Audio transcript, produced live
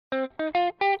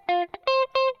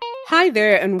Hi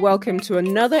there, and welcome to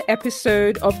another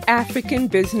episode of African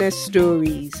Business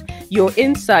Stories, your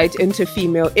insight into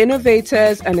female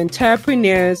innovators and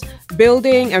entrepreneurs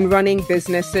building and running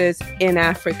businesses in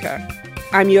Africa.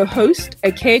 I'm your host,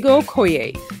 Akego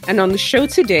Okoye, and on the show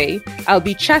today, I'll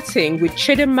be chatting with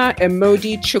Chidimma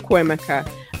Emodi Chukwuemeka,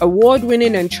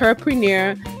 award-winning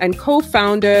entrepreneur and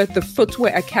co-founder of the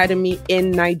Footwear Academy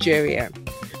in Nigeria.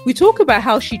 We talk about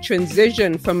how she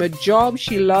transitioned from a job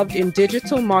she loved in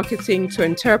digital marketing to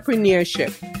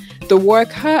entrepreneurship, the work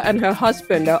her and her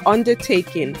husband are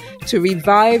undertaking to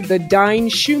revive the dying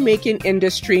shoemaking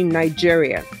industry in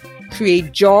Nigeria,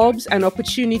 create jobs and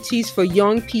opportunities for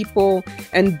young people,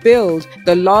 and build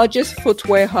the largest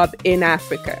footwear hub in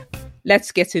Africa.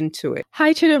 Let's get into it.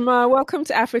 Hi, Chidimma. Welcome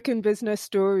to African Business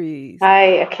Stories.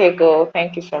 Hi, Akego.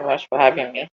 Thank you so much for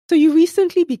having me. So you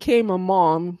recently became a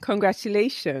mom.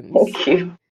 Congratulations. Thank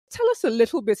you. Tell us a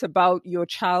little bit about your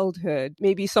childhood,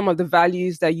 maybe some of the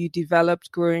values that you developed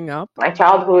growing up. My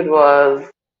childhood was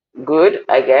good,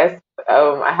 I guess.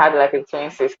 I had like a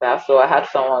twin sister, so I had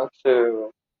someone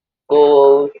to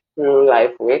go through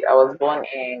life with. I was born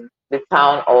in the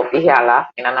town of Ihiala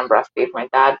in Anambra State. My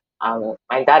dad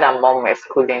and mom were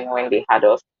schooling when they had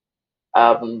us.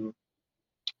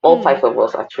 All five of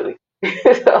us actually.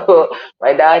 So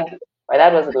my dad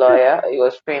was a lawyer. He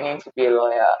was training to be a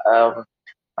lawyer.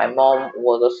 My mom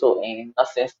was also in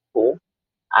nursing school,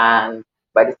 and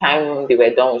by the time they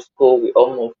were done with school, we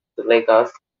all moved to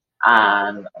Lagos.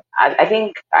 And I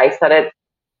think I started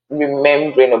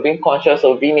remembering or being conscious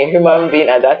of being a human being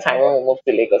at that time when we moved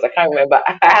to Lagos. I can't remember.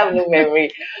 I have no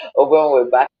memory of when we were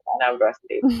back in Anambra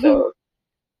State.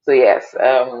 So yes,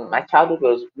 my childhood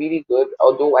was really good.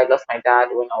 Although I lost my dad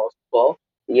when I was 12.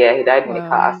 Yeah, he died in a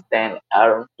car accident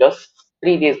just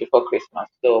 3 days before Christmas.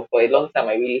 So for a long time,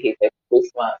 I really hated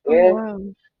Christmas. Yeah. Wow.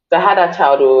 So I had a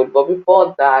childhood, but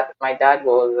before that, my dad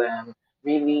was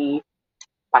really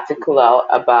particular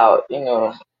about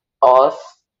us.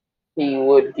 He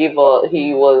would give us.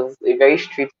 He was a very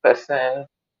strict person.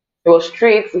 He was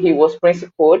strict. He was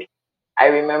principled. I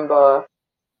remember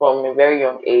from a very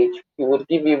young age, he would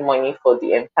give you money for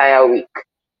the entire week.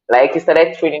 Like he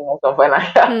started training us on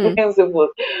financial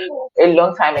principles a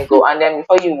long time ago. And then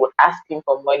before you would ask him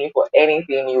for money for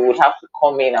anything, you would have to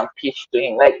come in and pitch to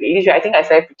him. Like literally, I think I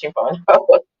started pitching from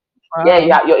Wow.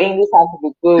 Yeah, your English has to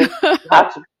be good.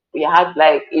 You had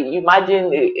like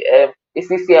imagine a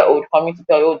 6-year-old coming to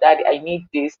tell you, oh, Daddy, I need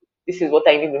this. This is what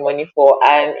I need the money for.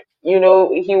 And he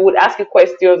would ask you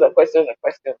questions and questions and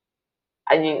questions.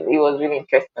 And it was really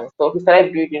interesting. So he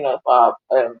started building up our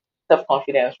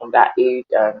self-confidence from that age,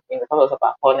 and because of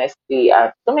our honesty and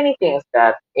so many things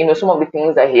that some of the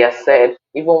things that he has said,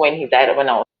 even when he died when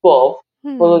I was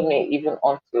 12, followed me even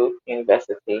onto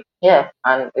university. Yeah,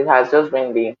 and it has just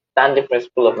been the standing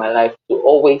principle of my life to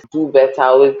always do better,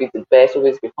 always be the best,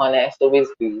 always be honest, always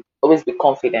be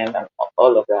confident, and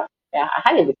all of that. Yeah, I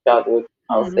had a good childhood,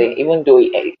 I'll say, even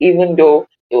though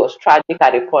it was tragic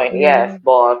at a point, yes,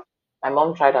 but my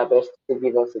mom tried her best to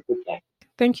give us a good life.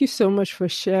 Thank you so much for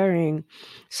sharing.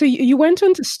 So you went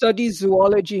on to study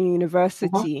zoology in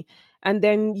university, and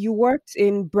then you worked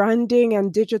in branding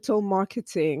and digital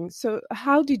marketing. So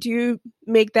how did you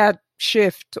make that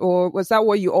shift, or was that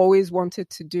what you always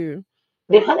wanted to do?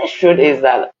 The honest truth is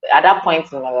that at that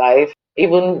point in my life,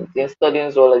 even in studying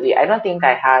zoology, I don't think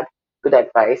I had good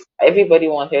advice. Everybody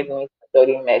wanted me to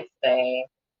study medicine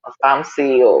or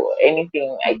pharmacy or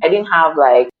anything. I didn't have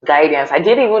like guidance. I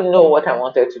didn't even know what I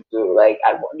wanted to do. Like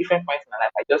at different points in my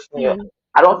life, I just knew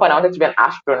at one point I wanted to be an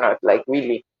astronaut. Like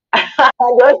really,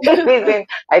 the reason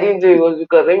I didn't do it was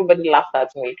because everybody laughed at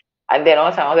me. And then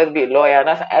also I wanted to be a lawyer. And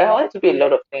I wanted to be a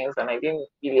lot of things, and I didn't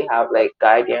really have like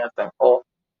guidance and all.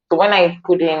 So when I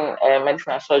put in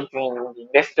medicine and surgery in the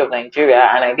University of Nigeria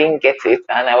and I didn't get it,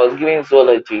 and I was doing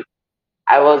zoology,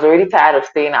 I was already tired of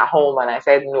staying at home, and I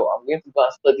said, no, I'm going to go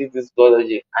and study this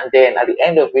zoology. And then at the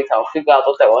end of it, I'll figure out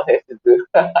what I wanted to do.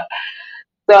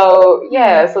 So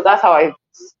so that's how I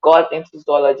got into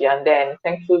zoology. And then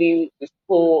thankfully the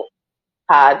school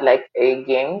had like a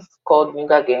games called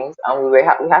Nuga Games, and we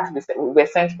were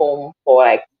sent home for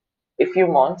like a few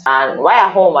months. And while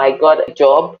at home, I got a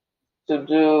job to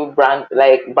do brand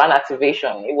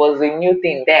activation. It was a new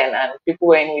thing then, and people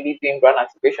weren't really doing brand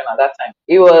activation at that time.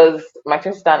 It was my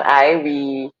twin sister and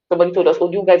I. Somebody told us,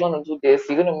 "Oh, do you guys want to do this?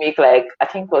 You're gonna make like I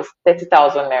think it was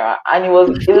 30,000 naira," and it was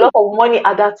a lot of money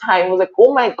at that time. It was like,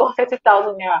 "Oh my god,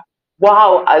 30,000 naira!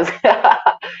 Wow!"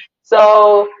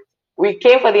 So we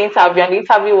came for the interview, and the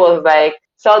interview was like,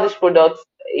 "Sell this product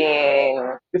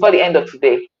in before the end of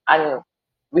today," and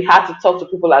we had to talk to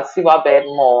people at Silverbird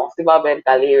Mall, Silverbird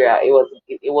Galleria. It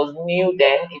was new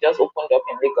then. It just opened up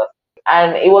in Lagos,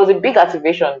 and it was a big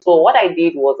activation. So what I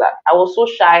did was that I was so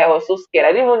shy, I was so scared.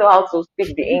 I didn't even know how to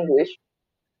speak the English,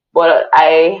 but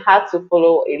I had to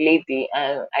follow a lady,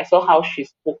 and I saw how she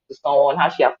spoke to someone, how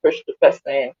she approached the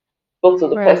person, spoke to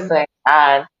the Right. person,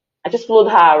 and I just followed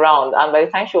her around. And by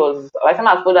the time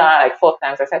I followed her like 4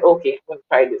 times, I said, okay, I'm going to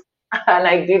try this. And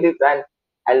I did it, and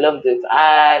I loved it.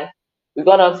 And we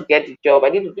got on to get the job.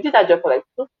 We did that job for like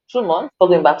 2 months,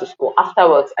 going back to school.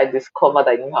 Afterwards, I discovered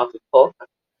I knew how to talk.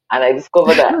 And I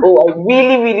discovered that, oh, I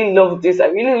really, really love this. I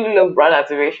really, really love brand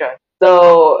activation.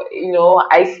 So,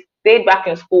 I stayed back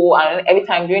in school, and every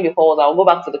time during the halls, I'll go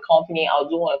back to the company. I'll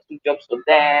do 1 or 2 jobs for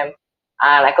them,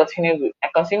 and I continued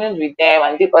with them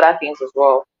and did other things as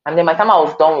well. And then by the time I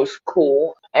was done with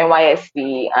school,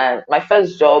 NYSC, and my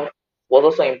first job was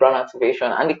also in brand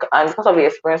activation. And because of the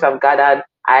experience I've gathered,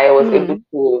 I was able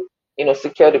Mm. to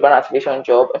secure the brand activation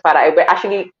job. In fact,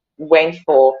 actually went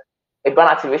for a brand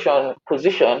activation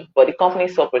position, but the company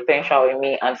saw potential in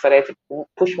me and decided to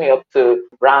push me up to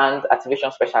brand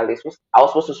activation specialist, which I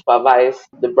was supposed to supervise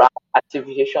the brand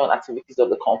activation activities of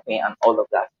the company and all of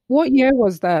that. What year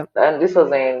was that? And this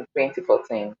was in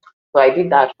 2014. So I did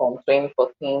that from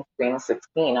 2014 to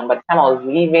 2016. And by the time I was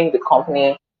leaving the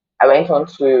company, I went on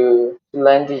to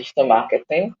learn digital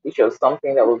marketing, which was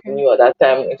something that was Okay. new at that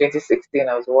time in 2016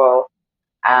 as well.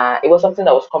 It was something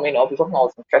that was coming up, it was something I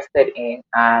was interested in,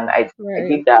 and I Right.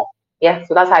 did that. Yeah,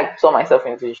 so that's how I saw myself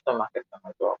in digital marketing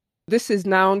as well. This is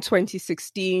now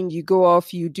 2016. You go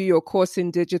off, you do your course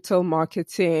in digital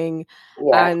marketing.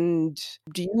 Yeah. And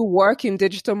do you work in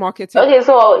digital marketing? Okay,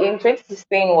 so in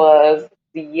 2016 was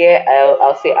the year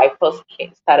I'll say I first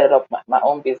started up my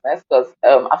own business because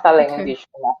after learning Okay.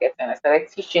 digital marketing, I started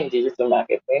teaching digital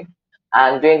marketing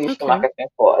and doing digital Okay. marketing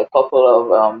for a couple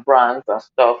of brands and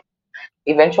stuff.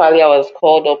 Eventually, I was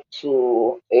called up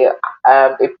to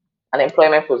an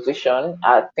employment position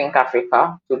at Think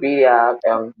Africa to be a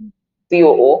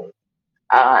COO,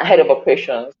 head of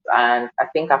operations, and I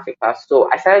Think Africa.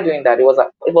 So I started doing that. It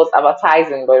was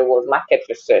advertising, but it was market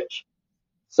research.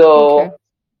 Okay. So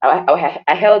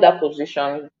I held that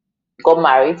position, got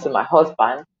married to my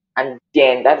husband, and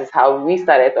then that is how we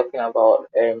started talking about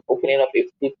opening up a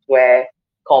footwear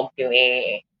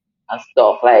company and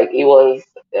stuff. Like it was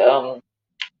um,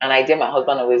 an idea my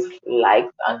husband always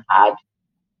liked and had.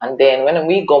 And then when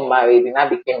we got married, it now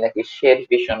became like a shared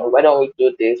vision. Why don't we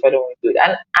do this? Why don't we do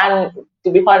that? And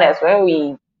to be honest, when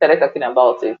we started talking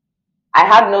about it, I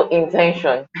had no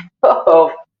intention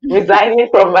of resigning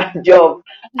from my job.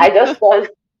 I just thought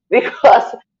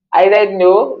because I said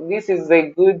no, this is a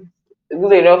good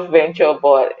enough venture,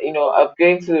 but I'm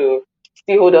going to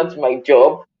still hold on to my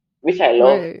job, which I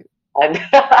love, Right.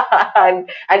 and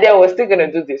and then we're still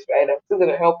gonna do this, right? I'm still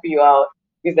gonna help you out,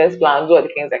 business plan, do all the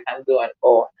things I can do and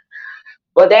all.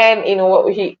 But then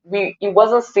he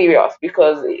wasn't serious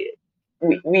because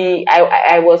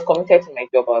I was committed to my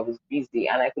job. I was busy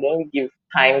and I could only give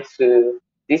time to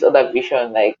this other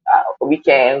vision like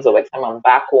weekends or by the time I'm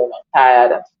back home, I'm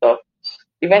tired and stuff.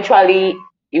 Eventually,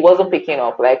 it wasn't picking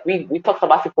up. Like we talked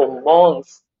about it for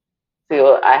months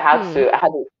till Hmm.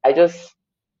 I just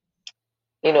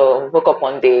woke up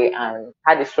one day and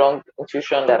had a strong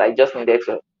intuition that I just needed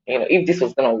to, if this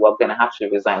was gonna work, then I have to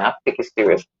resign. I have to take it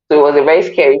serious. So it was a very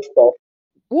scary step.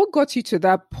 What got you to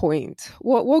that point?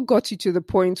 What got you to the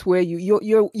point where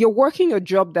you're working a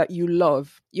job that you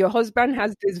love? Your husband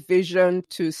has this vision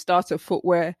to start a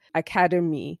footwear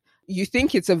academy. You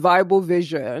think it's a viable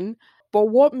vision, but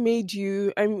what made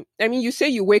you? I mean, you say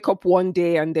you wake up one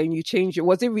day and then you change it.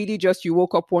 Was it really just you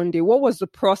woke up one day? What was the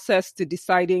process to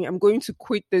deciding I'm going to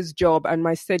quit this job and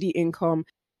my steady income?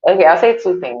 Okay, I'll say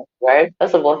two things, right?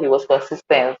 First of all, he was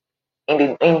consistent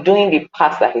in doing the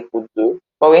parts that he could do.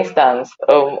 For instance,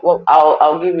 well,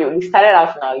 I'll give you. We started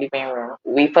out in our living room.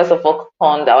 We first of all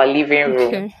turned our living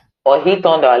room, Okay. or he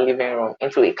turned our living room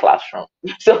into a classroom.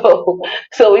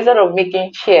 So instead of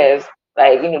making chairs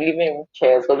like living room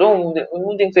chairs, because when we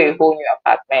moved into a whole new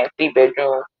apartment, 3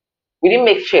 bedroom, we didn't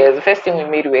make chairs. The first thing we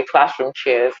made were classroom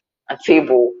chairs and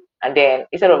table. And then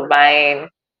instead of buying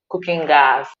cooking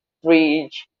gas,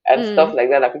 fridge, and stuff Mm, like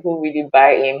that people really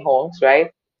buy in homes, right?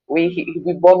 We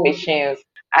bought machines,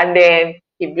 and then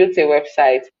he built a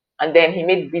website, and then he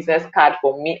made business card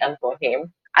for me and for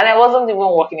him. And I wasn't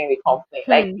even working in the company.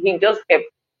 Like hmm. he just kept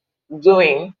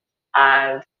doing,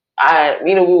 and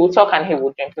we would talk, and he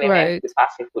would implement Right. the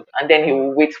parts he could, and then he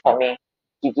would wait for me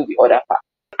to do the other part.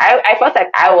 I felt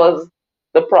like I was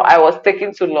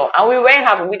taking too long,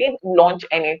 and we didn't launch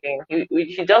anything.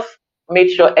 He just made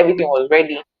sure everything was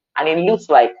ready, and it looks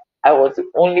like I was the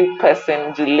only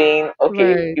person delaying,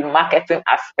 okay, Right. the marketing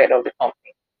aspect of the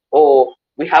company. Oh,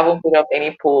 we haven't put up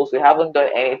any posts, we haven't done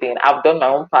anything. I've done my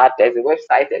own part, there's a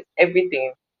website, there's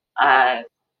everything. And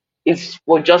it's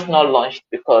was just not launched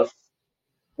because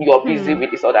you're busy Hmm.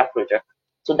 with this other project.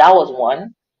 So that was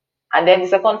one. And then the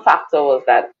second factor was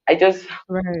that I just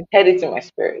Right. had it in my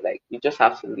spirit, like you just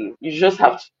have to leave. You just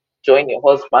have to join your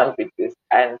husband with this.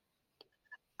 And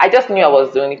I just knew I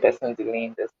was the only person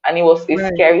doing this. And it was a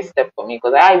Right. scary step for me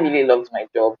because I really loved my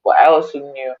job, but I also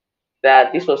knew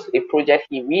that this was a project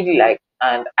he really liked.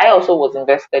 And I also was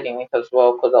invested in it as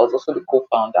well because I was also the co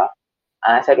founder.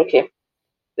 And I said, okay,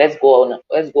 let's go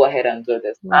ahead and do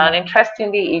this. And Wow.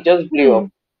 interestingly, it just blew up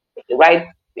Hmm. right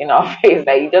in our face.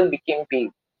 Like it just became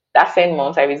big. That same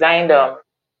month, I resigned.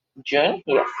 June,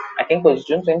 yes, I think it was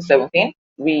June 2017.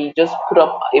 We just put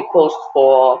up a post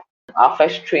for our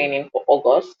first training for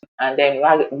August, and then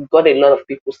we got a lot of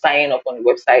people signing up on the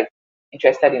website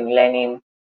interested in learning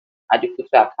at the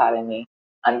Future Academy.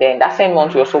 And then that same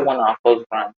month, we also won our first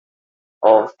grant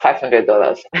of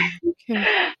 $500. Okay.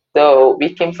 So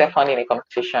we came second in a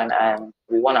competition, and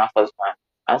we won our first grant.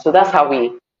 And so that's how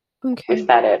we Okay.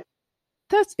 started.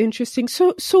 That's interesting.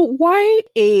 So why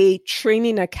a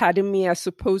training academy as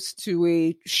opposed to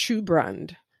a shoe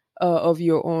brand of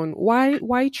your own?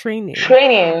 Why training?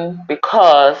 Training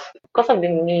because of the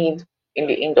need in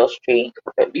the industry.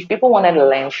 If people wanted to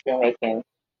learn shoemaking,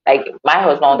 like my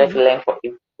husband wanted Hmm. to learn for a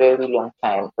very long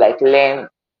time, like learn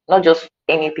not just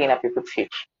anything that people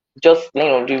teach, just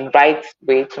the right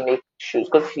way to make shoes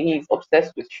because he's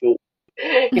obsessed with shoes.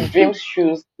 He dreams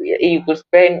shoes. He could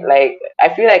spend like I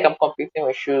feel like I'm competing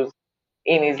with shoes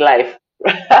in his life.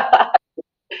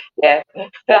 Yeah.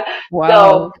 So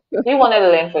Wow. he wanted to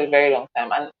learn for a very long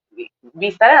time. And we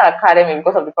started an academy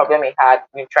because of the problem he had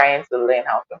in trying to learn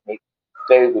how to make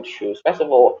very good shoes. First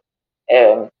of all, he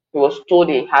was told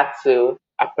he had to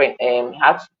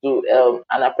do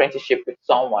an apprenticeship with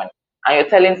someone. And you're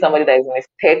telling somebody that is in his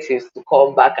 30s to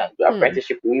come back and do Hmm.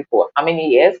 apprenticeship with you for how many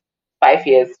years? 5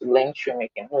 years to learn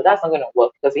shoemaking. No, that's not going to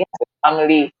work because he has a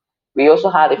family. We also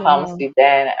had a Wow. pharmacy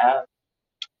then.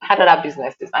 Had other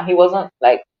businesses, and he wasn't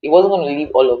going to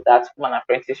leave all of that to become an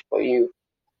apprentice for you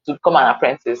to become an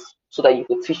apprentice so that you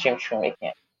could teach him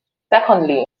shoemaking.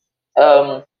 Secondly,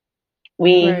 um,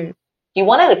 we Right. he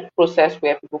wanted a process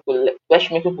where where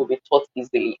shoemaking could be taught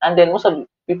easily, and then most of the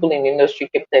people in the industry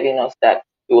kept telling us that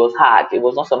it was hard. It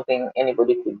was not something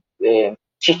anybody could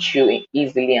teach you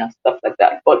easily and stuff like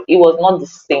that. But it was not the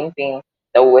same thing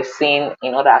that we were seeing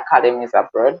in other academies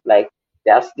abroad. Like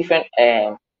there's different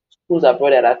schools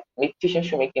abroad that are teaching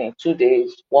shoemaking in 2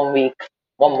 days, 1 week,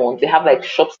 1 month. They have like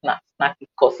shop snacky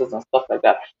courses and stuff like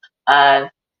that. And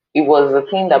it was the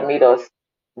thing that made us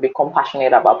become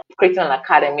passionate about creating an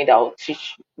academy that will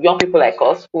teach young people like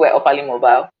us who were upperly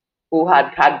mobile, who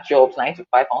had jobs 9 to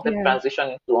 5, and wanted to Yeah. transition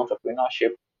into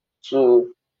entrepreneurship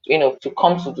to to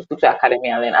come to the Future Academy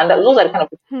and learn. And those are the kind of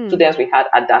Hmm. students we had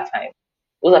at that time.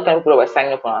 Those are the kind of people that were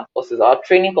signing up on our courses. Our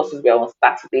training courses were on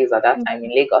Saturdays at that time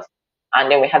in Lagos. And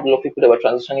then we had a lot of people that were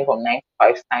transitioning from 9 to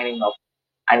 5 signing up,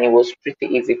 and it was pretty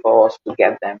easy for us to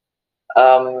get them.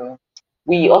 Um,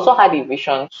 we also had a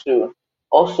vision to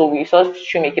also we saw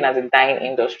shoemaking as a dying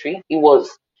industry. It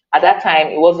was at that time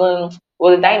it was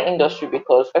a dying industry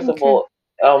because first of Okay. all,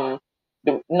 um,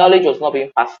 the knowledge was not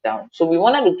being passed down. So we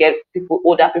wanted to get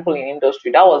older people in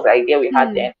industry. That was the idea we had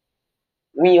Hmm. then.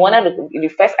 The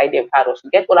first idea we had was to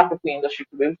get other people in the industry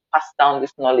to be able to pass down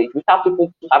this knowledge without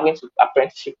people having to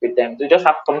apprenticeship with them. They just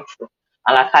have to come through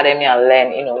an academy and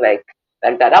learn, like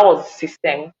that. That was the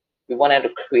system we wanted to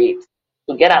create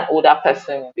to get an older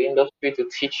person in the industry to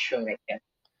teach shoemaking.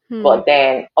 Hmm. But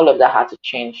then all of that had to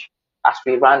change as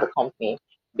we ran the company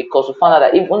because we found out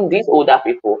that even these older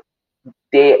people,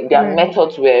 their Right.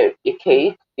 methods were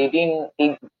archaic. They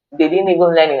didn't even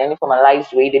learn in any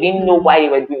formalized way. They didn't know Hmm. why they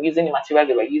were using the material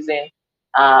they were using,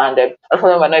 and a lot of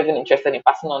them were not even interested in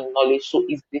passing on knowledge so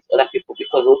easily to other people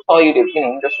because they'll tell you they've been in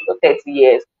the industry for 30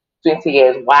 years, 20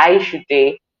 years. Why should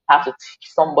they have to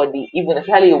teach somebody, even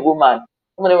especially a woman?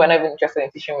 Some of them were not even interested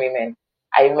in teaching women.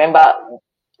 I remember,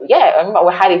 yeah, I remember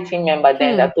we had a team member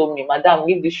then Hmm. that told me, "Madam,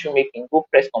 leave this shoemaking, go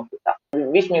press computer,"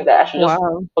 which means that I should just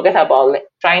Wow. forget about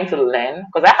trying to learn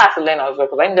because I had to learn as well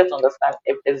because I needed to understand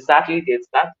exactly the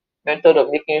exact method of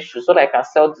making shoes so that I can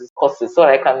sell these courses so that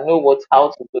I can know how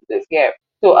to do this. Yeah.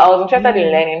 So I was interested in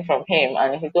Yeah. learning from him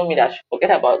and he told me that I should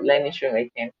forget about learning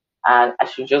shoemaking and I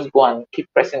should just go and keep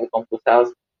pressing the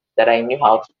computers that I knew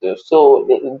how to do. So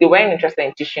they weren't interested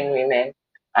in teaching women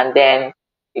and then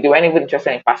they weren't even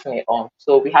interested in passing it on.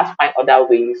 So we had to find other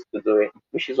ways to do it,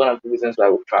 which is one of the reasons why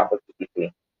we traveled to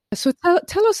Italy. So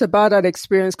tell us about that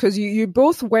experience because you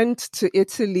both went to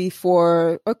Italy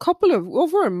for a couple of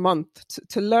over a month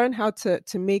to learn how to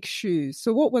make shoes.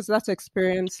 So what was that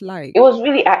experience It like? was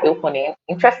really eye opening.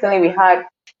 Interestingly, we had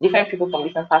different people from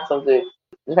different parts of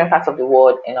the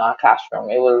world in our classroom.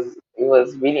 It was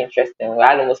really interesting. We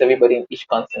had almost everybody in each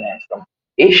continent from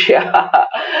Asia.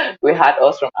 We had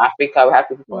us from Africa. We had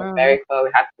people from Wow. America.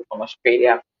 We had people from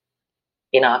Australia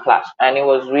in our class, and it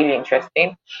was really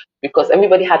interesting because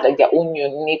everybody had like their own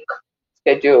unique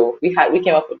schedule. We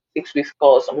came up with 6 weeks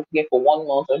course. Some people came for 1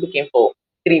 month. Some people came for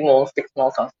 3 months, 6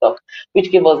 months, and stuff,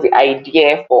 which gave us the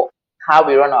idea for how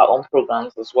we run our own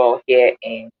programs as well here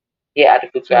at the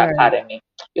Footwear Right. Academy.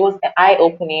 It was eye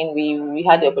opening. We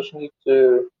had the opportunity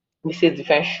to visit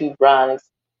different shoe brands.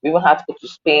 We even had to go to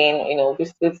Spain,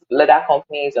 visit leather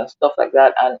companies and stuff like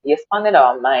that, and it expanded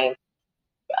our mind.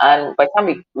 And by the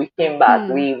time we came back,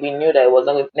 Hmm. we knew that it was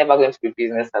never going to be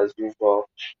business as usual.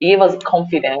 It gave us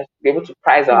confidence to be able to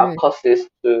price our Right. courses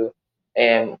to,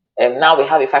 now we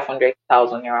have a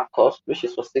 500,000 naira course, which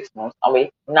is for 6 months, and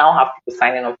we now have people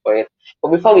signing up for it. But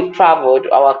before we traveled,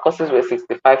 our courses were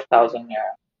 65,000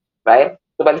 naira, right?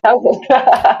 So by the time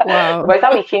Wow. by the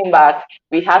time we came back,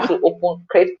 we had to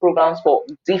create programs for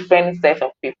different sets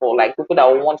of people, like people that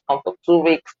want to come for 2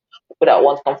 weeks, people that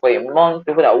want to come for a month,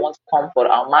 people that want to come for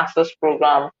our master's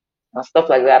program and stuff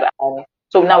like that.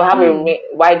 So now we have a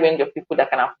Hmm. wide range of people that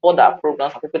can afford our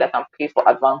programs and people that can pay for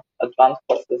advanced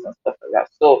courses and stuff like that.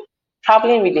 So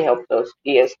traveling really helped us.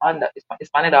 It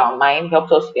expanded our mind,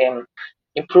 helped us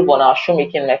improve on our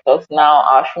shoemaking methods. Now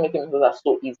our shoemaking methods are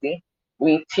so easy.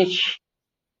 We teach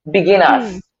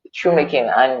beginners Hmm. shoemaking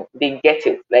and they get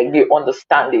it, like they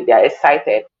understand it, they are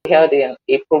excited. We held in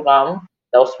a program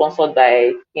that was sponsored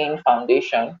by King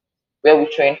Foundation where we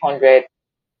trained 100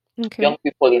 young Okay.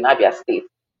 people in Abia State.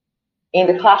 In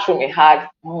the classroom, we had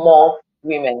more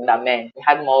women than men. We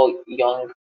had more young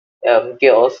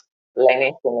girls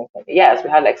learning shoemaking. Yes, we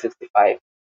had like 65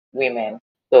 women.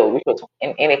 So which was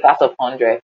in a class of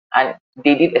 100, and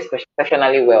they did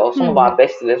exceptionally well. Some of Hmm. our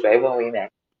best students were even women.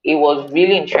 It was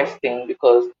really interesting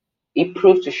because it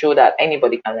proved to show that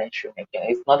anybody can learn shoemaking.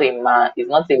 It's not a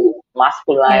Yeah.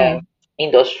 masculine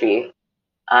industry,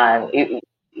 and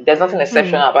there's nothing Hmm.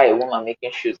 exceptional about a woman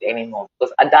making shoes anymore.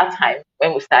 Because at that time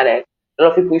when we started, a lot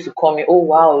of people used to call me, "Oh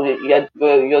wow,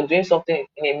 you're doing something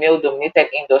in a male-dominated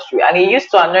industry," and it used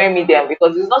to annoy me then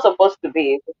because it's not supposed to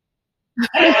be.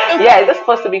 Yeah, it's just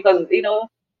supposed to be because we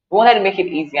wanted to make it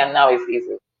easy, and now it's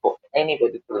easy for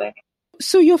anybody to learn.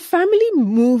 So your family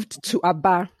moved to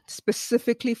Aba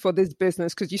specifically for this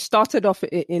business because you started off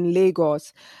in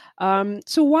Lagos.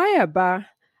 So why Aba?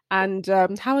 And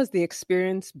how has the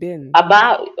experience been?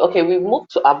 Aba, okay, we moved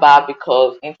to Aba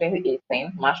because in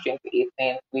 2018, March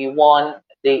 2018, we won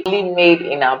the Only Made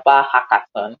in Aba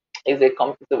Hackathon. It was a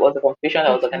competition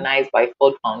that was Okay. organized by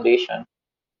Ford Foundation.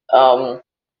 Um,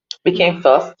 we came Wow.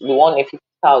 first. We won a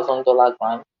 $50,000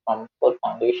 grant from Ford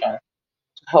Foundation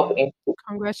to help improve. Thank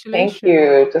Congratulations.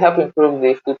 you, to help improve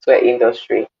the footwear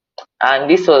industry. And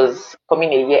this was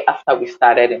coming a year after we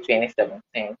started in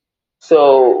 2017.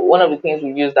 So one of the things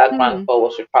we used that grant Hmm. for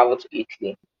was to travel to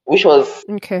Italy, which was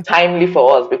Okay. timely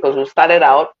for us because we started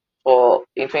out for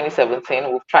in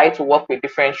 2017. We tried to work with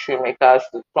different shoemakers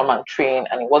to come and train,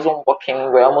 and it wasn't working.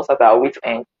 We were almost at our wit's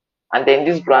end. And then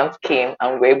this grant came,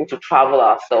 and we were able to travel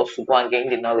ourselves to go and gain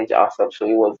the knowledge ourselves. So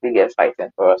it was really exciting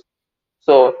for us.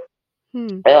 So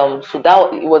Hmm. so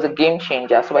that it was a game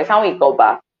changer. So by the time we got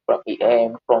back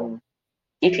from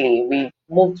Italy, we had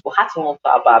to move to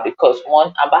Aba because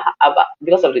Aba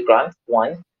because of the grant.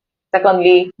 One,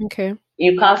 secondly, Okay.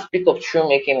 you can't speak of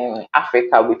shoemaking in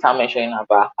Africa without mentioning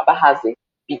Aba. Aba has the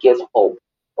biggest hub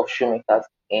of shoemakers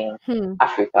in Hmm.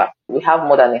 Africa. We have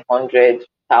more than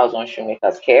 100,000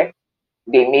 shoemakers here.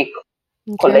 They make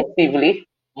Okay. collectively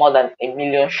more than 1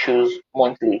 million shoes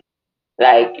monthly.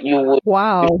 Like you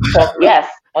Wow. shop, yes,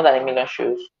 more than 1 million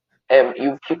shoes. If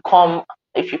you come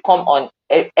on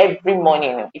every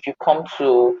morning, if you come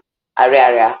to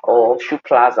area or Shoe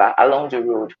Plaza along the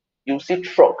road, you see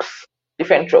trucks,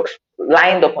 different trucks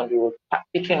lined up on the road,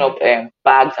 picking up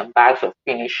bags and bags of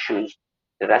finished shoes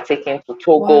that are taken to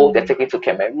Togo, they're Wow. taken to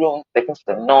Cameroon, taken to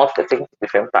the north, they're taken to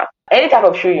different parts. Any type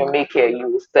of shoe you make here, you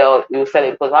will sell it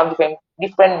because we have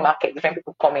different market, different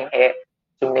people coming here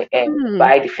to make Hmm.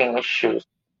 buy the finished shoes.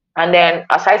 And then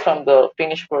aside from the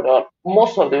finished product,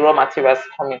 most of the raw materials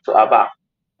come into Aba.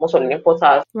 Most of the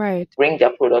importers Right. bring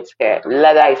their products here.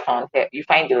 Leather is found here. You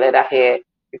find the leather here.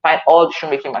 You find all the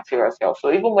shoemaking materials here.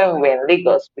 So even when we were in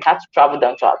Lagos, we had to travel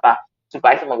down to Aba to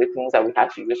buy some of the things that we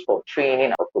had to use for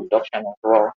training or production as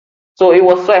well. So it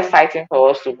was so exciting for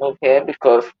us to move here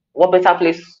because what better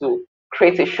place to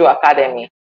create a shoe academy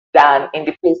than in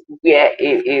the place where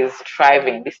it is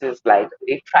thriving. This is like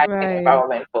a thriving Right.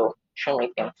 environment for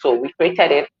shoemaking. So we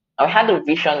created it and we had a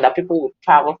vision that people would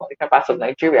travel from different parts of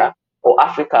Nigeria or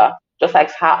Africa, just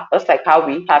like how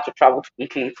we had to travel to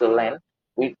Italy to learn.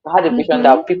 We had a vision Mm-hmm.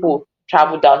 that people would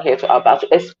travel down here to Aba to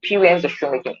experience the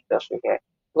shoemaking industry here.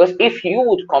 Because if you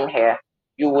would come here,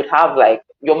 you would have like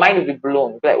your mind would be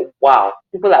blown. Like, wow,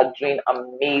 people are doing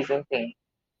amazing things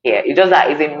here. It's just that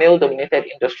it's a male dominated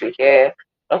industry here.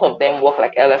 A lot of them work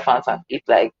like elephants and eat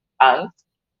like ants.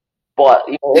 But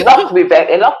a lot could be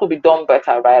better, a lot could be done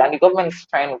better, right? And the government is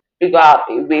trying to figure out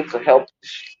a way to help the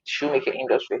shoemaking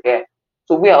industry here.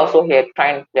 So we are also here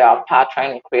trying to play our part,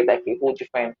 trying to create like a whole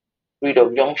different breed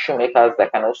of young shoemakers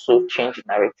that can also change the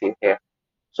narrative here,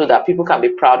 so that people can be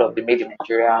proud of the made in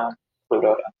Nigeria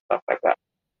product and stuff like that.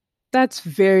 That's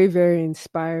very, very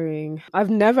inspiring. I've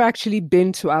never actually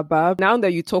been to Aba. Now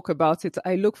that you talk about it,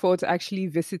 I look forward to actually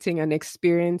visiting and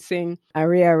experiencing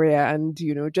Area and,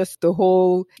 just the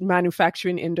whole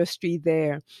manufacturing industry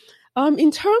there.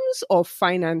 In terms of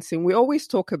financing, we always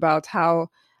talk about how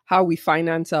we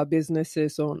finance our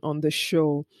businesses on the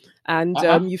show, and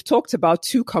Uh-huh. you've talked about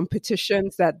two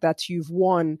competitions that you've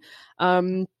won.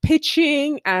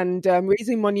 Pitching and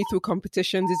raising money through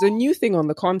competitions is a new thing on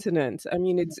the continent. I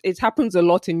mean, it happens a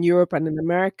lot in Europe and in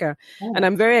America, and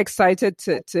I'm very excited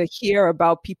to hear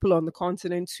about people on the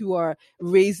continent who are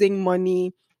raising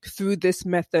money through this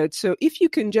method. So if you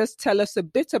can just tell us a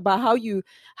bit about how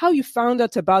you found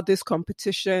out about these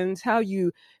competitions, how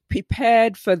you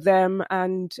prepared for them,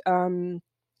 and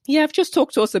yeah, just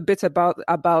talk to us a bit about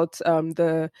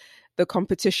the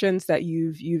competitions that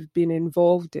you've been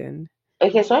involved in.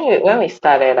 Okay, so when we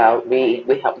started out, we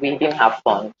didn't have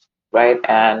funds, right?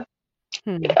 And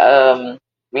Hmm. um,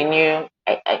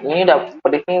 I knew that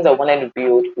for the things I wanted to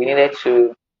build, we needed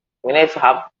to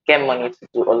have get money to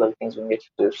do all of the things we need to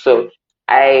do. So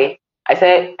I I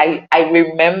said I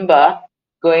remember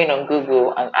going on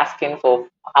Google and asking for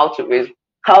how to raise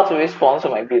how to raise funds for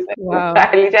my business. Wow.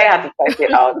 I literally had to type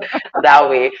it out that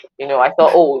way. I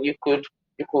thought, oh, you could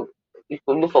you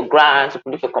could look for grants, you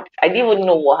could look for I didn't even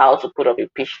know how to put up a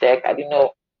pitch deck. I didn't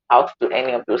know how to do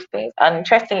any of those things. And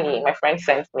interestingly, my friend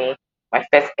sent me my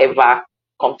first ever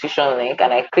competition link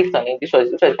and I clicked on it. This was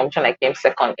a competition I came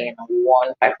second in and we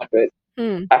won 500,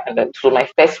 Hmm. 500. So my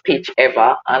first pitch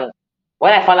ever. And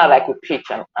when I found out I could pitch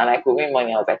and I could win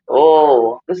money, I was like,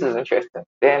 oh, this is interesting.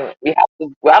 Then we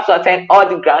have to attend all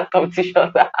the grand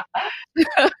competitions.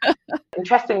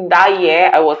 Interesting, that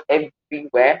year I was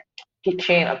everywhere,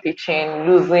 pitching and pitching,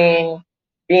 losing,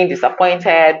 being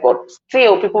disappointed, but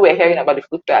still people were hearing about the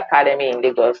Footwear Academy in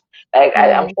Lagos. Like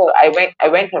I'm Hmm. sure I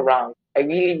went around. I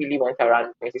really, really went around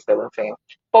in 2017.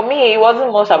 For me, it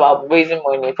wasn't much about raising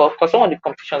money. For some of the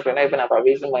competitions were not even about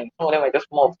raising money. Some of them were just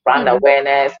more of brand Hmm.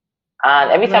 awareness.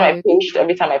 And every time I Right. pitched,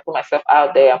 every time I put myself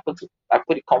out there, I put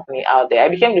the company out there. I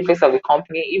became the face of the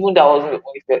company, even though I wasn't the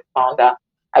only founder.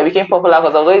 I became popular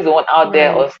because I was always the one out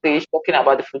there Right. on stage talking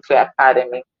about the Footwear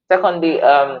Academy. Secondly,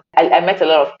 I met a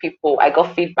lot of people. I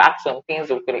got feedback on things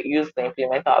we could use to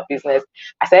implement our business.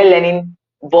 I started learning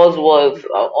buzzwords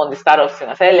on the startup scene.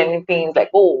 I started learning things like,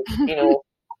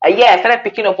 yeah, I started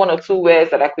picking up one or two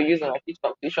words that I could use in my pitch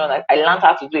competition. I learned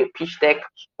how to do a pitch deck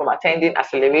from attending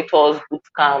accelerators, boot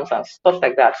camps, and stuff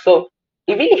like that. So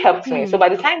it really helped me. So Hmm. by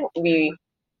the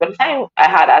time I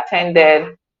had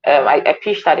attended I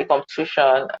pitched at the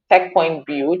competition, Tech Point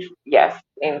Build, yes,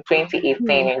 in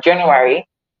 2018 Hmm. in January.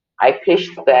 I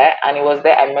pitched there, and it was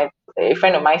there I met a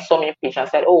friend of mine saw me pitch and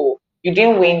said, "Oh, you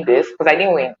didn't win this because I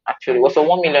didn't win. Actually, it was a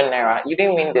 1 million naira. You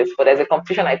didn't win this, but there's a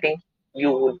competition I think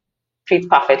you would fit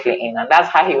perfectly in." And that's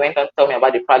how he went on to tell me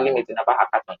about the Proudly Made in Aba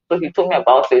hackathon. So he told me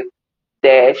about it.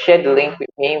 They shared the link with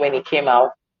me when it came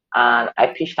out, and I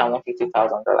pitched and won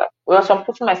 $50,000. Well, so I'm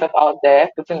putting myself out there,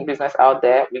 putting the business out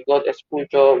there. We got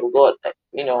exposure, we got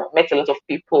met a lot of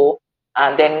people,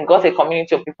 and then got a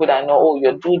community of people that know, oh,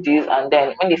 you do this, and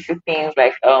then when they see things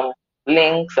like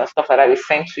links and stuff like that, is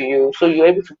sent to you, so you're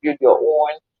able to build your own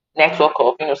network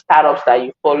of startups that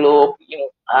you follow,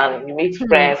 and you meet Hmm.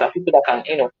 friends and people that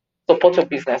can support your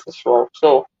business as well.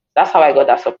 So that's how I got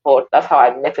that support. That's how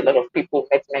I met a lot of people,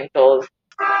 met mentors,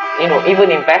 even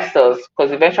investors,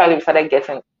 because eventually we started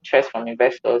getting interest from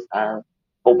investors. And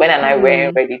but Ben and I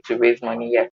weren't Hmm. ready to raise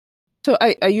money yet. So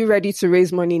are you ready to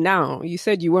raise money now? You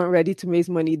said you weren't ready to raise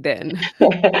money then.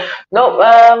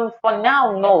 No, for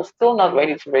now, no, still not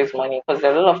ready to raise money because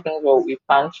there's a lot of things where we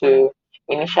plan to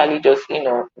initially just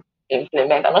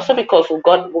implement, and also because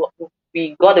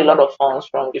we got a lot of funds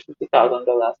from the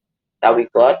 $50,000. that we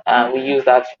got, and we use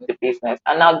that in the business.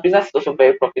 And now the business is also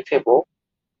very profitable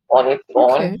on its Okay.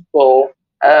 own. So,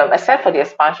 except for the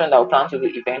expansion that we plan to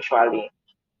do eventually,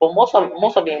 but most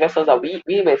of the investors that we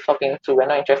were talking to were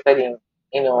not interested in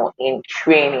in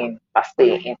training per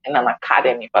se, in an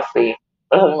academy per se.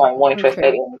 A lot of them are more Okay.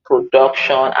 interested in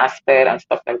production aspect and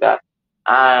stuff like that.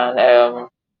 And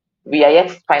we are yet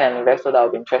to find an investor that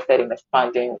will be interested in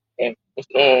expanding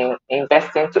in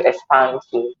investing to expand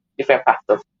to different parts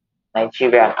of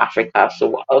Nigeria and Africa.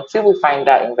 So until we find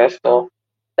that investor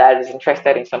that is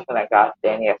interested in something like that,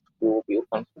 then yes, we will be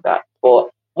open to that. But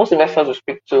most investors we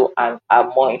speak to and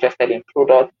are more interested in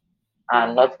product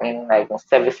and not in like the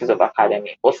services of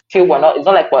academy. But still, we're not. It's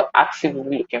not like we're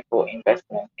actively looking for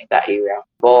investment in that area.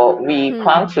 But we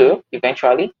plan Hmm. to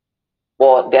eventually.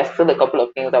 But there's still a couple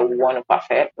of things that we want to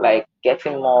perfect, like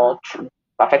getting more,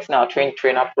 perfecting our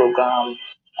trainer program,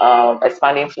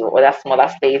 expanding to other smaller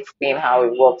states, seeing how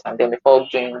it works, and then before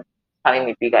doing planning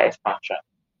a bigger expansion.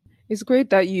 It's great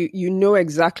that you know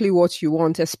exactly what you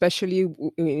want, especially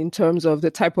in terms of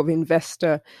the type of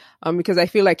investor, because I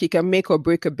feel like it can make or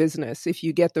break a business. If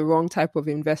you get the wrong type of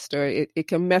investor, it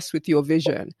can mess with your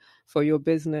vision for your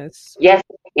business. Yes,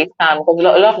 it can, because a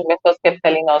lot of investors kept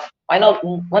telling us, why not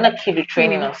keep the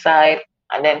training Hmm. on side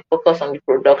and then focus on the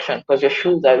production because your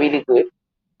shoes are really good.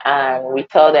 And we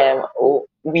tell them, oh,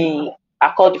 we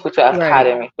are called the Future Right.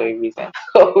 Academy for a reason.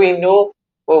 So we know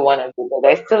what we want to do, but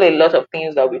there's still a lot of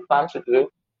things that we plan to do,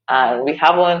 and we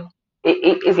haven't.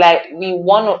 It's like we don't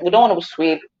want to be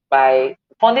swayed by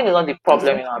funding is not the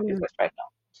problem in our Exactly. business right now.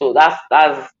 So that's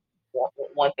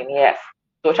one thing. Yes,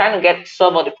 so we're trying to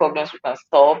solve all the problems we can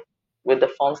solve with the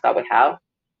funds that we have.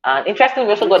 And interestingly,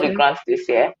 we also got the Okay. grants this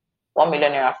year, 1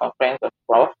 million naira from Friends of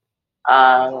Prof,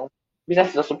 and business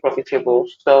is also profitable.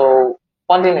 So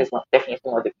funding is not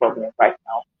definitely not the problem right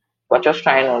now. We're just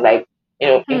trying to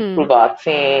Hmm. improve our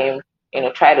team,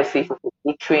 try to see if we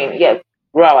could train, yeah,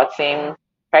 grow our team,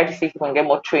 try to see if we can get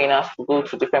more trainers to go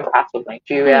to different parts of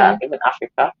Nigeria and Hmm. even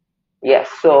Africa. Yes,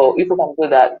 so if we can do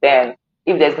that, then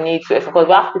if there's need to, because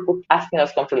we have people asking us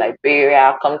to come to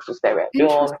Liberia, come to Sierra Leone,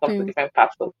 come to Interesting. different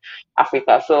parts of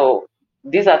Africa. So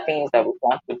these are things that we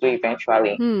want to do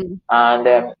eventually. Hmm.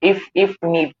 And if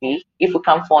need be, if we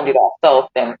can't fund it ourselves,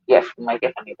 then yes, we might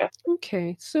get an investor.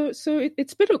 Okay, so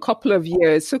it's been a couple of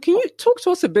years. So can you talk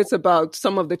to us a bit about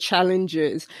some of the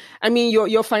challenges? I mean,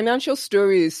 your financial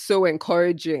story is so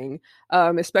encouraging,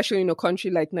 especially in a country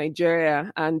like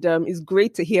Nigeria, and it's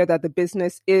great to hear that the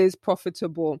business is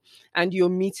profitable and you're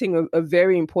meeting a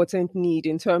very important need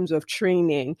in terms of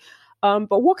training.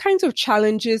 But what kinds of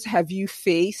challenges have you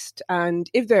faced, and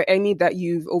if there are any that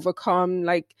you've overcome,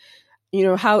 like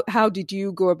how did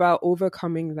you go about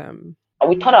overcoming them? And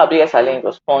we thought our biggest challenge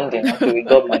was funding until we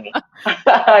got money,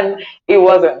 and it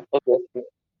wasn't. Obviously,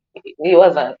 it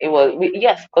wasn't. It was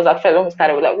yes, because actually when we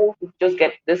started, we were like, "Oh, if we just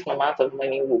get this amount of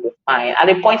money, we'll be fine." At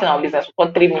the point in our business, we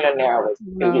thought 3 million naira was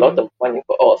a lot Wow. of money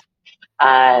for us,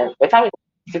 and by the time we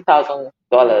got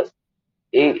 $50,000,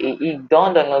 it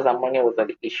dawned on us that money was not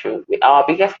the issue. Our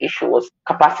biggest issue was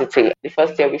capacity. The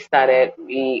first year we started,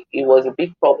 it was a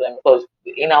big problem because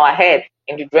in our head,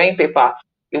 in the drawing paper,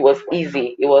 it was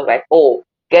easy. It was like, oh,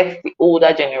 get the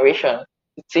older generation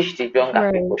to teach the younger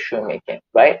Right. people shoemaking,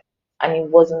 right? And it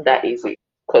wasn't that easy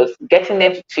because getting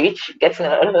them to teach, getting a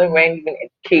lot of them weren't even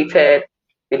educated.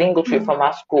 They didn't go to a Mm.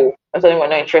 formal school. A lot of them were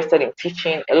not interested in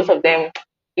teaching. A lot of them,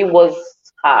 it was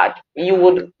hard. You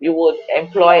would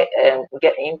employ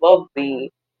get involved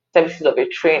the services of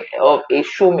a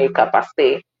shoemaker per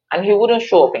se, and he wouldn't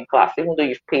show up in class even though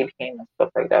you've paid him and stuff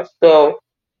like that. So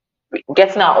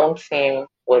getting our own team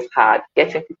was hard.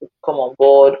 Getting people to come on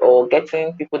board or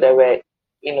getting people that were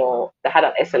that had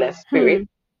an excellent spirit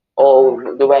Hmm.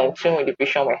 or they were in tune with the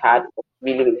vision we had was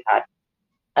really really hard.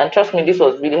 And trust me, this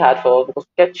was really hard for us because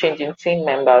we kept changing team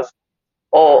members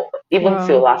or even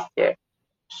till Wow. last year.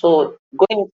 So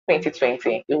going into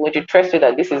 2020, it would interest you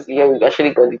that this is the year we've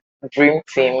actually got the dream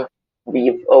team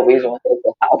we've always wanted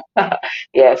to have.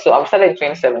 Yeah, so I started in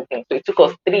 2017. So it took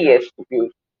us 3 years to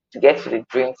build to get to the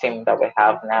dream team that we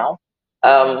have now.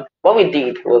 What we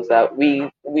did was that we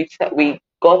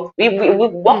worked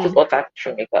with Hmm. other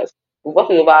shoemakers. We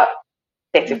worked with over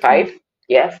Okay. 35.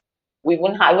 Yes, we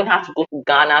wouldn't have to go to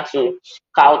Ghana to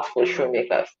scout for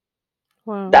shoemakers.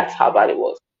 Wow. That's how bad it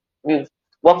was. We've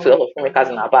worked with a lot of filmmakers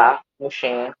in Aba,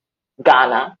 Mushin,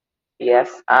 Ghana,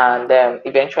 yes, and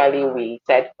eventually we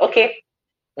said, okay,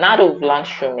 now that we've learned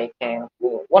filmmaking,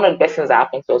 one of the best things that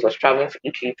happened to us was traveling to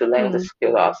Italy to learn the Hmm.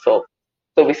 skill ourselves.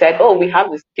 So we said, oh, we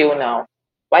have the skill now.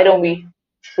 Why don't we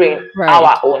train Right.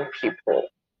 our own people?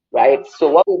 right? So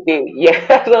what we did,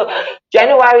 yeah. So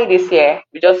January this year,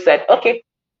 we just said, okay,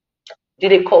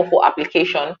 did a call for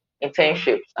application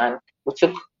internships, and we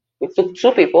took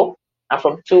two people, and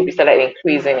from two we started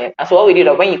increasing it. And so what we did,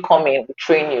 when you come in, we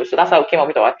train you. So that's how we came up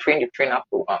with our train the trainer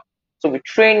program. So we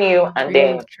train you, and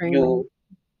Train the then trainer.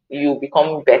 you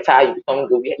become better, you become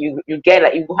good. You get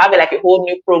like you have like a whole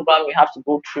new program you have to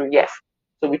go through. Yes.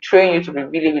 So we train you to be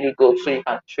really, really good so you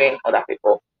can train other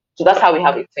people. So that's how we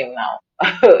have a team now.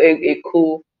 A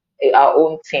cool our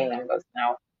own team members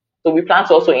now. So we plan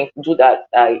to also do that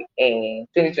in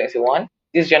 2021,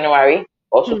 this January,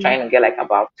 also Hmm. trying to get like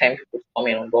about 10 people to come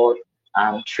in on board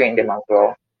and train them as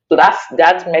well. So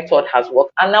that method has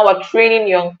worked. And now we're training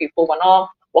young people. We're not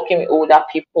working with older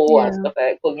people and Yeah. stuff like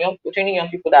that. Because we're training young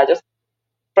people that are just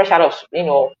fresh out of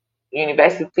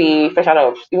university, fresh out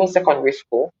of even secondary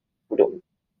school. We don't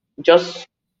just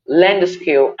learn the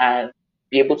skill and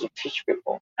be able to teach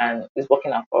people, and it's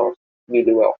working out for us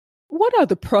really well. What are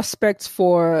the prospects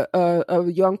for a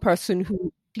young person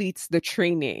who completes the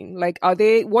training? Like,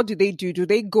 what do they do? Do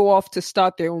they go off to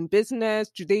start their own business?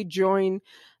 Do they join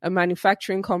a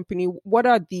manufacturing company? What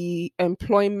are the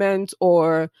employment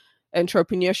or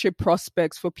entrepreneurship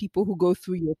prospects for people who go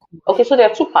through your course? Okay, so there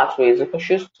are two pathways. You can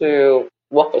choose to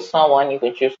work for someone, you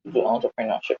can choose to do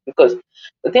entrepreneurship. Because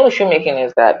the thing with shoemaking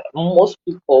is that most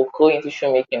people go into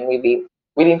shoemaking with the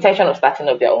intention of starting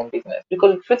up their own business.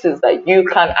 Because the truth is that you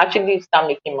can actually start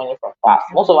making money from class.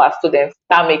 Okay. Most of our students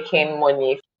start making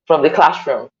money from the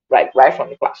classroom, right from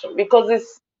the classroom. Because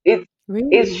it's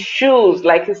Really? shoes,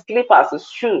 like it's slippers, it's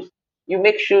shoes. You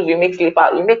make shoes, you make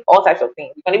slippers, you make all types of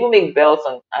things. You can even make belts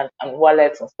and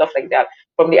wallets and stuff like that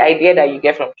from the idea that you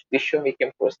get from the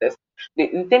shoemaking process.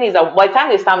 The thing is that by the time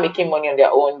they start making money on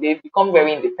their own, they become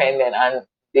very independent, and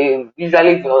they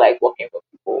usually don't like working for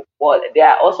people. But there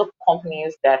are also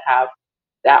companies that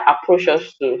approach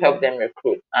us to help them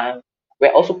recruit, and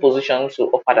we're also positioned to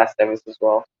offer that service as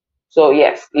well. So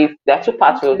yes, if there are two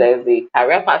pathways, Okay. there's the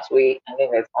career pathway and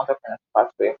then there's entrepreneur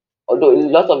pathway. Although a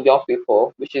lot of young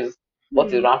people, which is what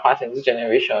is Hmm. rampant in this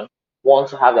generation, want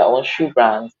to have their own shoe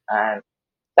brands and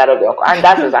start up their own, and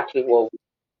that's exactly,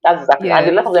 and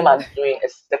a lot of Yes. them are doing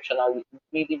exceptionally,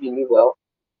 really, really well.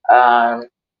 Um,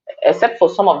 Except for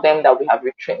some of them that we have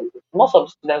retrained. Most of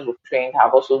the students we've trained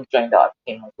have also joined our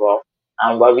team as well,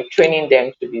 and we're retraining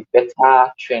them to be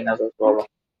better trainers as well. Okay.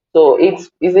 So it's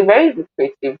a very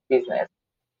lucrative business.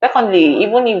 Secondly,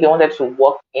 even if they wanted to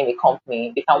work in a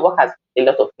company, they can work as a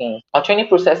lot of things. Our training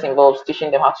process involves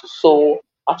teaching them how to sew,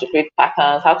 how to create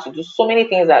patterns, how to do so many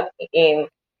things that in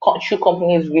shoe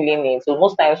companies really need. So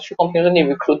most times, shoe companies when they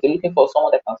recruit, they're looking for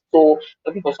someone that can sew,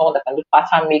 looking for someone that can do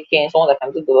pattern making, someone that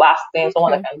can do the last thing,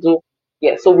 someone that Okay. can do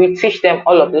yeah. So we teach them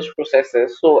all of those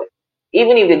processes. So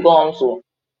even if they go on to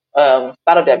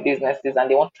start up their businesses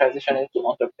and they want to transition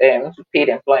into paid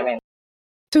employment.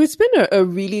 So it's been a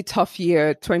really tough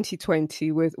year,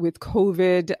 2020, with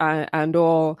COVID and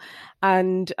all,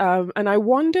 and I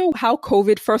wonder how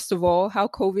COVID, first of all, how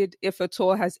COVID, if at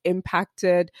all, has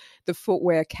impacted the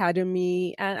Footwear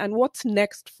Academy, and what's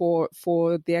next for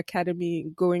the academy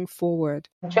going forward.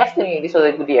 Interestingly, this was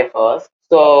a good year for us.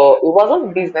 So it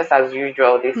wasn't business as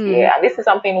usual this Hmm. year. And this is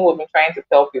something we've been trying to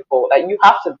tell people that you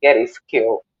have to get a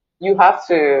skill. You have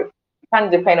to, you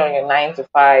can't depend on your 9 to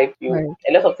 5. Right.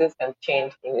 A lot of things can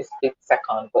change in a split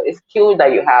second, but a skill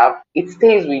that you have, it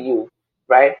stays with you,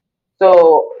 right?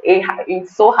 So it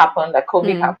so happened that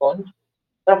COVID Hmm. happened.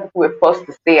 A lot of people were forced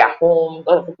to stay at home. A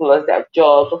lot of people lost their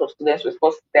jobs. A lot of students were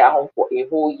forced to stay at home for a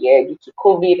whole year due to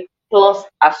COVID plus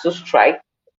ASU strike.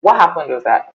 What happened was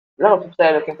that a lot of people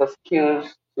started looking for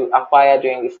skills to acquire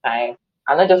during this time,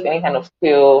 and not just any kind of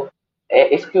skill,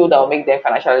 a skill that will make them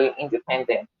financially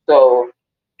independent. So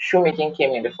shoemaking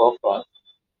came in the forefront.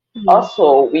 Hmm.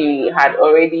 Also, we had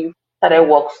already started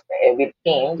works with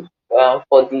King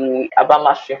for the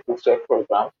Abama Stream Footwear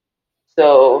program.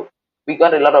 So we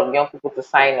got a lot of young people to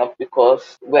sign up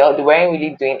because, well, they weren't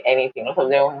really doing anything. A lot of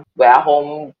them were at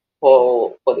home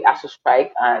for the ASU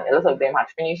strike, and a lot of them had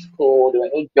finished school. There were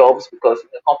no jobs because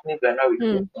the companies were not Hmm.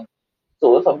 recruiting. So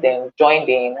a lot of them joined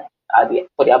in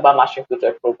for the Abba Machine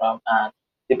Filter program, and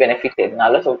they benefited.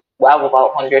 Now, we have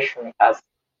about 100 shoemakers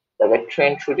that were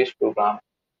trained through this program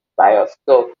by us.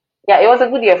 So yeah, it was a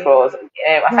good year for us.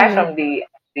 Aside Right. from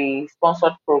the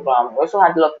sponsored program, we also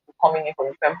had a lot of people coming in from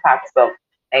different parts of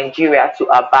Nigeria to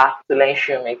Aba to learn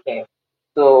shoemaking.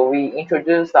 So we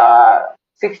introduced our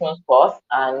 6 month course,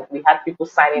 and we had people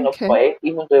signing up Okay. for it,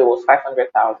 even though it was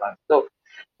 500,000. So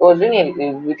it was really a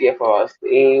good year for us.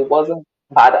 It wasn't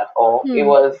bad at all. It Hmm.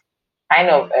 was kind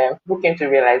of people came to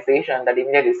realization that they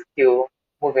needed a skill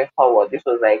moving forward. This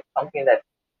was like something that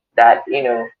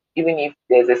even if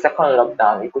there's a second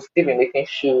lockdown, you could still be making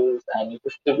shoes and you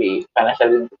could still be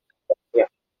financially. Yeah.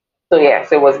 So yeah,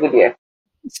 so it was good. Yeah.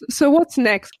 So what's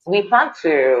next? We plan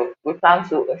to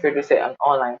introduce an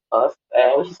online course,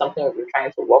 which is something we've been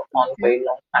trying to work on for Okay. a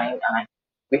long time, and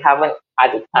we haven't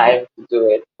had the time to do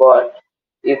it. But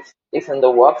it's in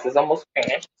the works. It's almost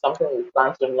finished. Something we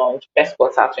plan to launch first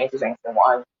quarter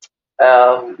 2021.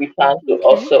 We plan to Okay.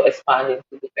 also expand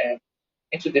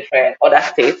into different other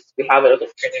states. We have a lot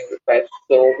of training requests,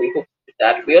 so we hope to do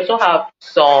that. We also have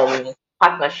some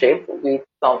partnership with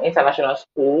some international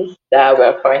schools that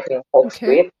we're currently in talks Okay.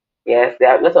 with. Yes,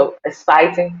 there are lots of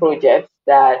exciting projects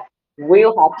that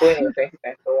will happen in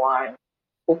 2021,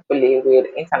 hopefully with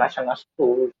international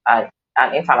schools and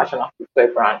an international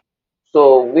footwear brand.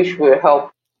 So, which will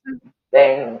help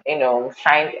then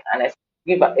shine and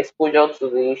give exposure to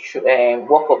the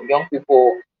work of young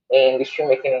people in the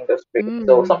shoemaking industry.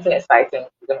 So Mm, something exciting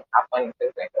is going to happen in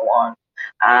 2021,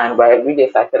 and we're really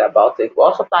excited about it. We're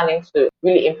also planning to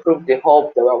really improve the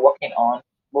hub that we're working on.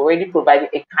 We're already providing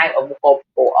a kind of hub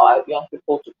for our young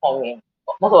people to come in.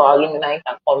 Most of our alumni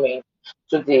can come in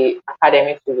to the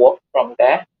academy to work from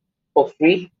there for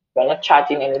free. We're not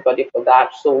charging anybody for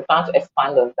that. So we plan to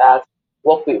expand on that.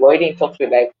 We're already in touch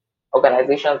with like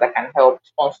organizations that can help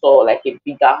sponsor like a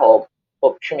bigger hub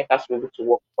for shoemakers to be able to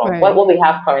work from. What, right. what we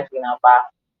have currently in Aba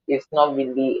is not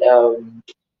really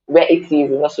where it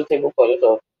is not suitable for a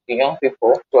lot of the young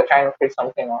people. So we're trying to create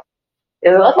something else.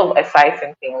 There's a lot of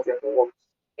exciting things in the works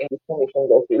in the shoemaking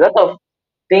industry. A lot of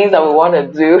things that we want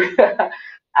to do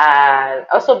and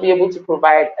also be able to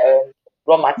provide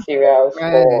raw materials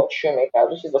Right. for shoemakers,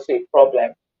 which is also a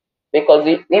problem because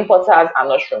the importers are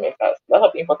not shoemakers. A lot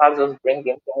of importers just bring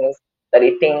in things that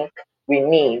they think we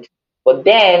need, but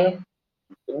then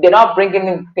they're not bringing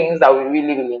in things that we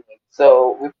really, really need.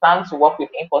 So we plan to work with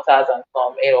importers and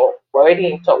some, we're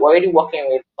already working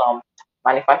with some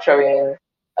manufacturing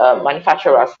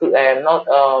manufacturers, not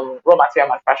raw material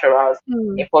manufacturers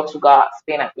Mm. in Portugal,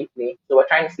 Spain, and Italy. So we're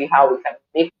trying to see how we can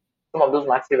make some of those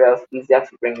materials easier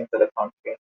to bring into the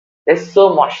country. There's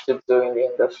so much to do in the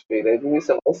industry. There's really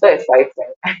so it's so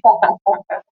exciting.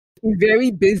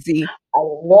 Very busy. I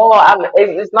know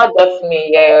it's not just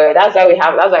me. Yeah, that's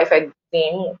why I said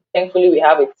team. Thankfully, we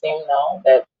have a team now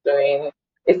that's doing.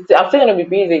 I'm still gonna be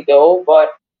busy though,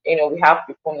 but we have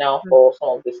people now for some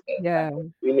of these things, and Yeah.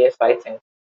 it's really exciting.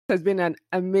 Has been an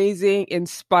amazing,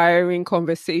 inspiring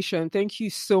conversation. Thank you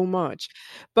so much.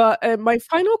 But my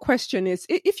final question is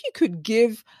if you could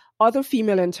give other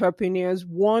female entrepreneurs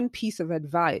one piece of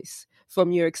advice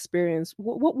from your experience,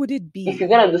 what would it If you're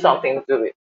be? gonna do something, do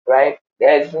it. Right?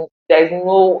 There's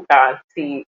no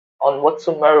guarantee on what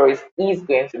tomorrow is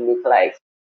going to look like.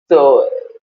 So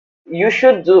you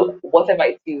should do whatever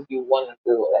it is you want to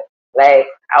do. Like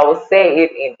I will say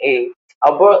it in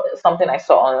I brought something I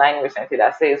saw online recently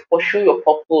that says pursue your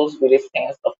purpose with a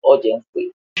sense of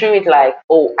urgency. Pursue it like,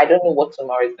 oh, I don't know what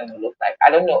tomorrow is gonna look like. I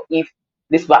don't know if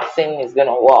this vaccine is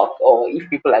gonna work or if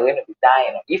people are gonna be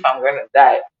dying or if I'm gonna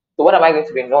die. So what am I going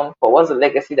to be known for? What's the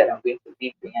legacy that I'm going to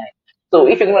leave behind? So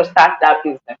if you're gonna start that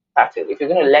business, start it. If you're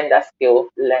gonna learn that skill,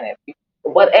 learn it.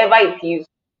 Whatever it is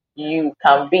you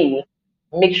can be,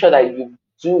 make sure that you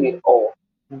do it all.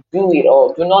 Do it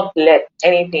all. Do not let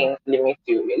anything limit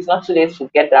you. It's not too late to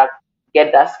get that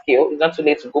skill. It's not too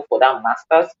late to go for that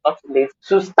master's. It's not too late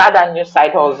to start a new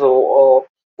side hustle or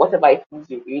whatever it is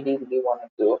you really, really want to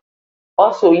do.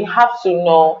 Also, you have to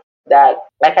know that,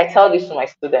 like I tell this to my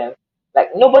students, like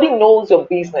nobody knows your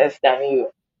business than you.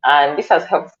 And this has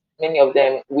helped many of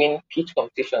them win pitch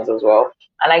competitions as well.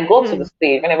 And I go to the Hmm.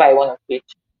 stage whenever I want to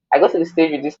pitch. I go to the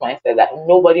stage with this mindset that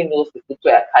nobody knows the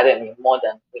Footwear Academy more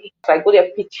than me. So I go there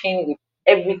pitching with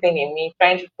everything in me,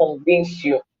 trying to convince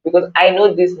you because I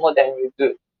know this more than you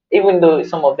do. Even though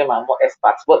some of them are more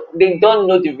experts, but they don't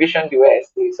know the vision the way I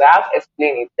see. So I have to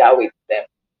explain it that way to them.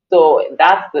 So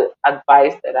that's the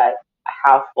advice that I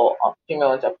have for female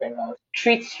entrepreneurs.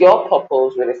 Treat your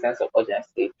purpose with a sense of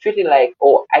urgency. Treat it like,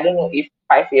 oh, I don't know if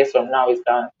 5 years from now is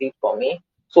guaranteed for me.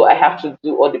 So I have to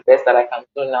do all the best that I can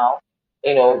do now.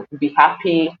 Be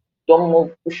happy. Don't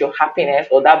move, push your happiness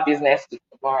or that business to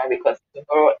tomorrow because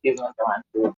tomorrow is not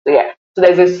guaranteed. So yeah. So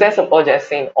there's a sense of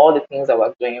urgency in all the things that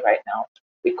we're doing right now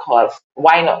because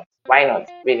why not? Why not?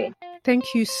 Really.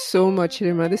 Thank you so much,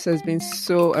 Lima. This has been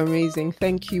so amazing.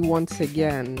 Thank you once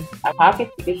again. I'm happy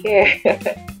to be here.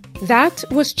 That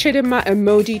was Chidima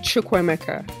Emodi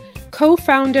Chukwemeka,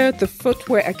 co-founder of the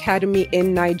Footwear Academy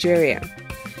in Nigeria.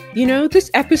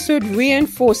 This episode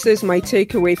reinforces my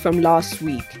takeaway from last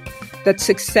week, that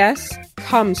success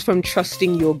comes from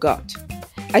trusting your gut.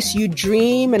 As you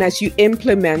dream and as you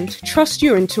implement, trust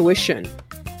your intuition.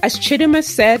 As Chidima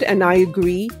said, and I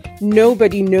agree,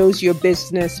 nobody knows your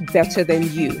business better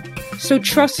than you. So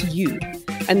trust you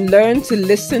and learn to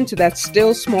listen to that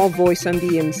still small voice on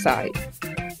the inside.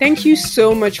 Thank you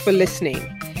so much for listening.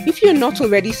 If you're not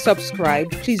already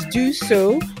subscribed, please do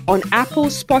so on Apple,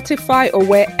 Spotify, or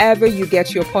wherever you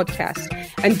get your podcast.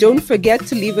 And don't forget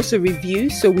to leave us a review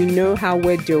so we know how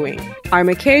we're doing. I'm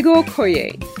Akego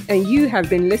Okoye, and you have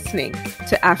been listening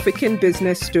to African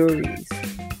Business Stories.